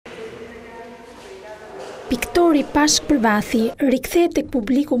Piktori Pashk Përvathi rikthehet tek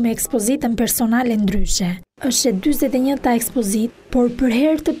publiku me ekspozitën personale Ndryshe. Është e 41-ta ekspozitë, por për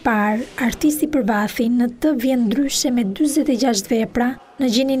herë të parë, Artisti Përvathi në të vjen ndryshe me 46 vepra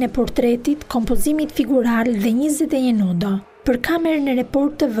në gjininë e portretit, kompozimit figural dhe 21 nudo. Për kamerën e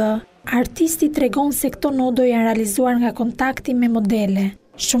Report TV, Artisti tregon se këto nudo janë realizuar nga kontakti me modele.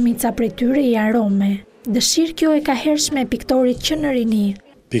 Shumica prej tyre janë rome. Dëshirë kjo e ka hershme e piktorit që në rini.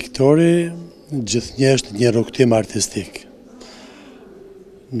 Piktori gjithnjë është një rrugtim artistik.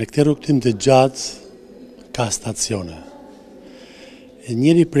 Në këtë rrugtim të gjatë ka stacione. E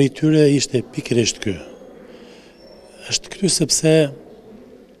njëri prej tyre ishte pikërisht ky. Është ky sepse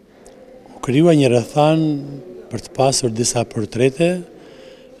u krijua një rrethan për të pasur disa portrete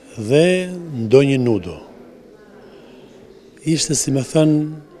dhe ndonjë nudo. Ishte, si më thënë,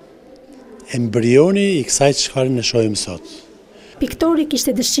 embrioni i kësaj çfarë ne shohim sot. Piktori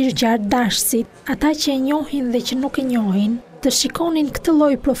kishte dëshirë që ardashësit, ata që e njohin dhe që nuk e njohin, të shikonin këtë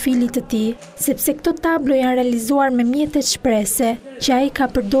lloj profilit të tij, sepse këto tablo janë realizuar me mjetet shprese që ai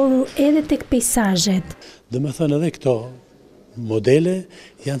ka përdorur edhe tek peizazhet. Domethënë edhe këto modele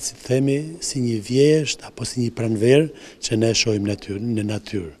janë, si themi, si një vjesht apo si një pranverë që ne shohim në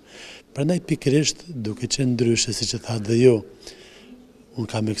natyrë. Prandaj pikërisht duke qenë ndryshe, siç e thatë dhe ju, unë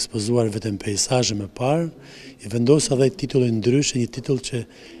kam ekspozuar vetëm peizazhe më parë, i vendosa dhe titullin Ndryshe, një titull që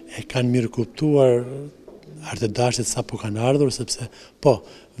e kanë mirë kuptuar artedashtit sa po kanë ardhur, sepse po,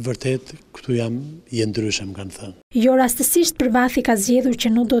 vërtet, këtu je ndryshe, më kanë thënë. Jo rastësisht Përvathi ka zgjedhur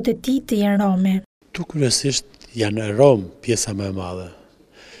që nudot e tij të jenë rome. Tu kryesisht janë rom, pjesa më e madhe.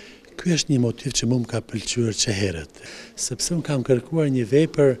 Ky është një motiv që më ka pëlqyer që herët, sepse unë kam kërkuar një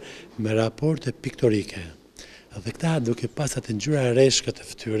vepër me raporte piktorike. Dhe këta duke pas atë ngjyra rreshkët e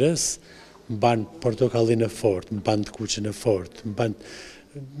fytyrës, mban portokallinë e fortë, mban të kuqen e fortë, mban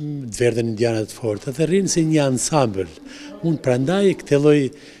të verdhën indiane të fortë, dhe rrinë si një ansambël. Unë prandaj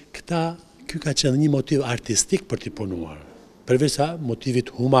ky ka qenë një motiv artistik për t'i punuar, përveç sa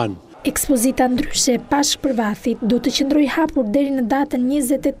motivit human. Ekspozita Ndryshe Pashk Përvathit do të qëndrojë hapur deri në datën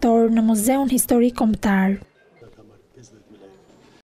 20 tetor në Muzeun Historik Kombëtar.